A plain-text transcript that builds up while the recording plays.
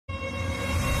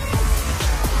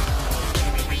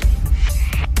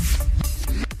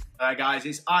Guys,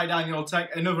 it's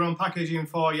iDanielTech, another unpackaging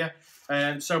for you.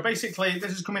 So basically,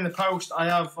 this has come in the post. I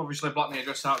have obviously blacked the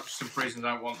address out for some reasons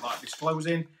I don't want that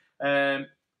disclosing. My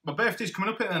birthday's coming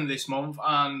up at the end of this month,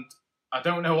 and I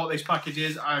don't know what this package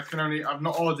is. I've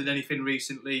not ordered anything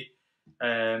recently,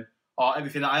 or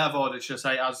everything that I have ordered, should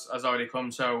I say, has already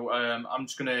come. So I'm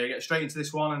just going to get straight into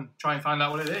this one and try and find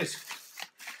out what it is.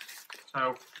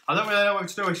 So I don't really know what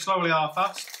to do, slowly or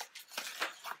fast,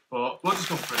 but we'll just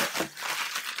go for it.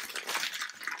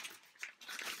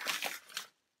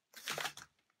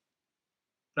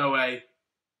 No way.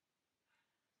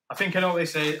 I think I know what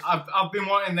this is. I've been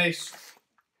wanting this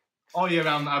all year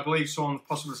round. I believe someone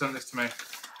possibly sent this to me.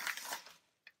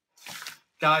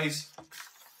 Guys,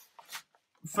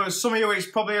 for some of you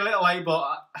it's probably a little late,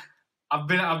 but I've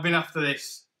been after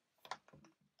this.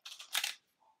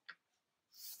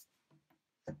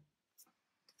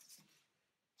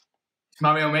 It's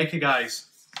Mario Maker, guys,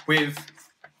 with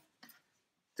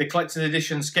the collector's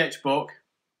edition sketchbook.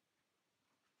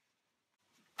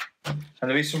 And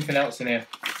there is something else in here.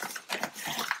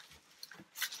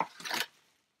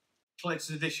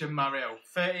 Collector's edition Mario.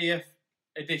 30th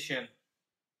edition.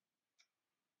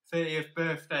 30th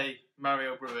birthday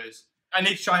Mario Brothers. I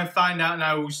need to try and find out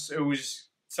now who's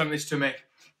sent this to me.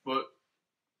 But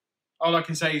all I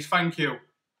can say is thank you.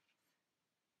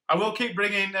 I will keep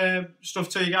bringing stuff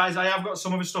to you guys. I have got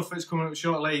some other stuff that's coming up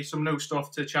shortly. Some new stuff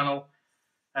to the channel.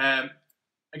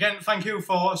 Again, thank you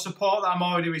for support that I'm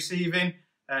already receiving.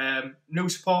 New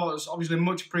supporters, obviously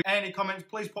much appreciated. Any comments,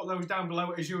 please put those down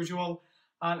below as usual.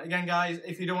 And again, guys,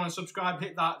 if you don't want to subscribe,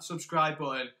 hit that subscribe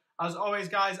button. As always,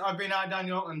 guys, I've been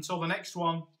iDaniel. Until the next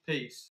one, peace.